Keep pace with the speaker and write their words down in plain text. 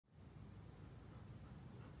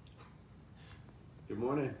Good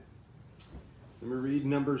morning. Let me read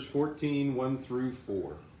Numbers 14, 1 through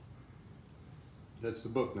 4. That's the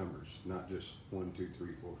book Numbers, not just 1, 2, 3,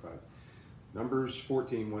 4, 5. Numbers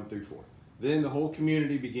 14, 1 through 4. Then the whole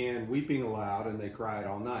community began weeping aloud, and they cried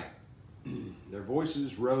all night. Their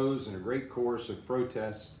voices rose in a great chorus of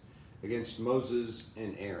protest against Moses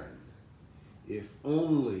and Aaron. If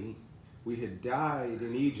only we had died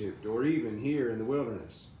in Egypt, or even here in the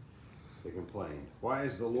wilderness, they complained. Why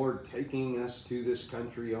is the Lord taking us to this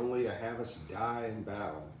country only to have us die in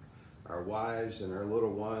battle? Our wives and our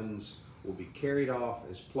little ones will be carried off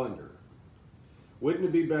as plunder. Wouldn't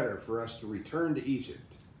it be better for us to return to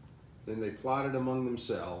Egypt? Then they plotted among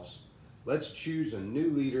themselves, let's choose a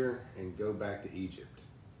new leader and go back to Egypt.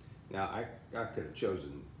 Now, I could have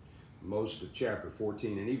chosen most of chapter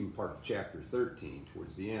 14 and even part of chapter 13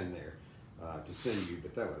 towards the end there to send you,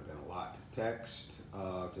 but that would have been a lot to text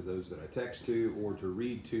to those that I text to or to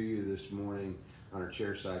read to you this morning on our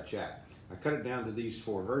Chairside Chat. I cut it down to these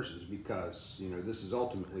 4 verses because, this is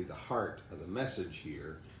ultimately the heart of the message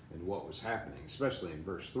here and what was happening, especially in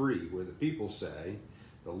verse 3, where the people say,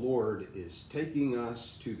 the Lord is taking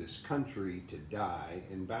us to this country to die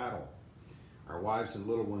in battle. Our wives and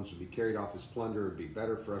little ones would be carried off as plunder. It would be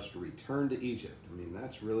better for us to return to Egypt.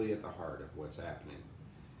 That's really at the heart of what's happening.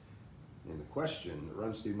 And the question that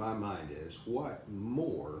runs through my mind is, what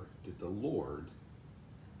more did the Lord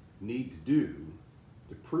need to do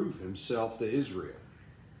to prove himself to Israel?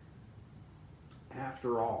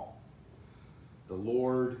 After all, the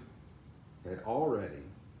Lord had already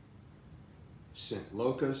sent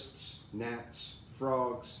locusts, gnats,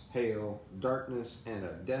 frogs, hail, darkness, and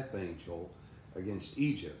a death angel against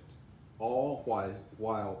Egypt, all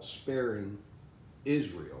while sparing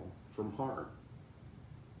Israel from harm.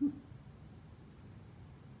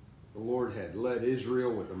 The Lord had led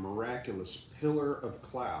Israel with a miraculous pillar of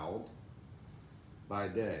cloud by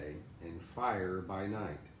day and fire by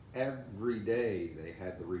night. Every day they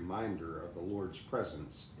had the reminder of the Lord's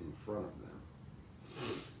presence in front of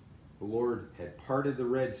them. The Lord had parted the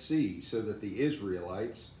Red Sea so that the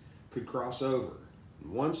Israelites could cross over.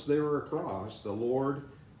 And once they were across, the Lord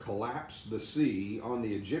collapsed the sea on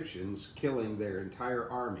the Egyptians, killing their entire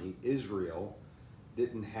army. Israel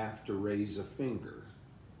didn't have to raise a finger.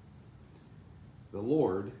 The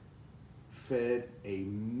Lord fed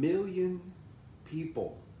 1 million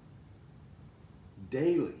people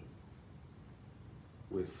daily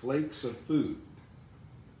with flakes of food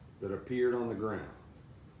that appeared on the ground.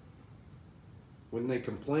 When they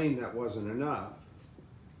complained that wasn't enough,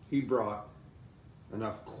 he brought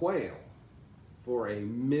enough quail for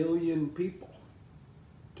 1 million people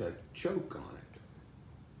to choke on it.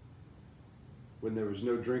 When there was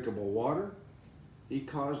no drinkable water, he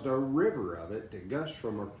caused a river of it to gush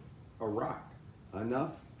from a rock,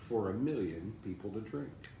 enough for 1 million people to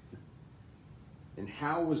drink. And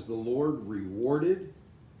how was the Lord rewarded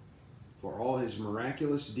for all his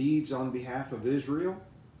miraculous deeds on behalf of Israel?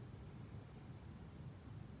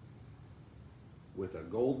 With a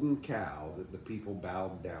golden cow that the people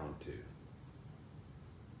bowed down to.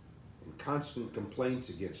 And constant complaints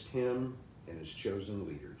against him and his chosen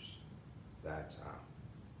leaders. That's how.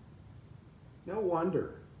 No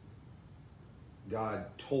wonder God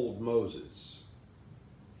told Moses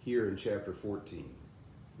here in chapter 14,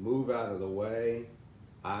 move out of the way,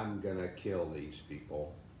 I'm going to kill these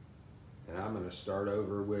people, and I'm going to start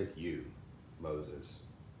over with you, Moses.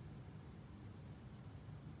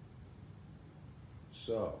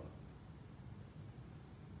 So,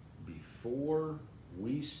 before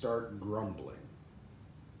we start grumbling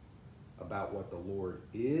about what the Lord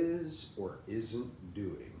is or isn't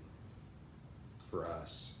doing for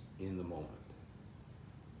us in the moment,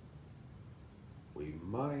 we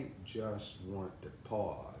might just want to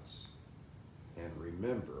pause and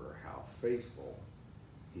remember how faithful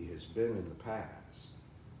he has been in the past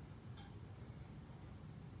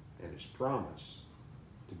and his promise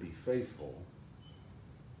to be faithful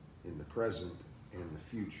in the present and the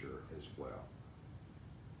future as well.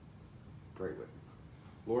 Pray with me.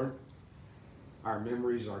 Lord, our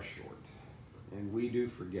memories are short, and we do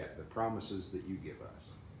forget the promises that you give us.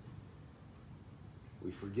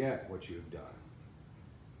 We forget what you have done.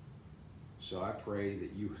 So I pray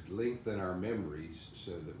that you would lengthen our memories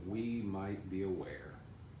so that we might be aware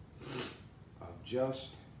of just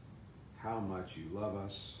how much you love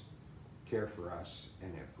us, care for us,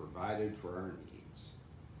 and have provided for our needs.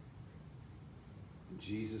 In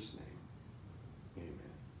Jesus' name,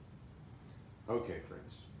 amen. Okay,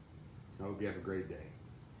 friends. I hope you have a great day.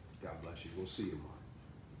 God bless you. We'll see you tomorrow.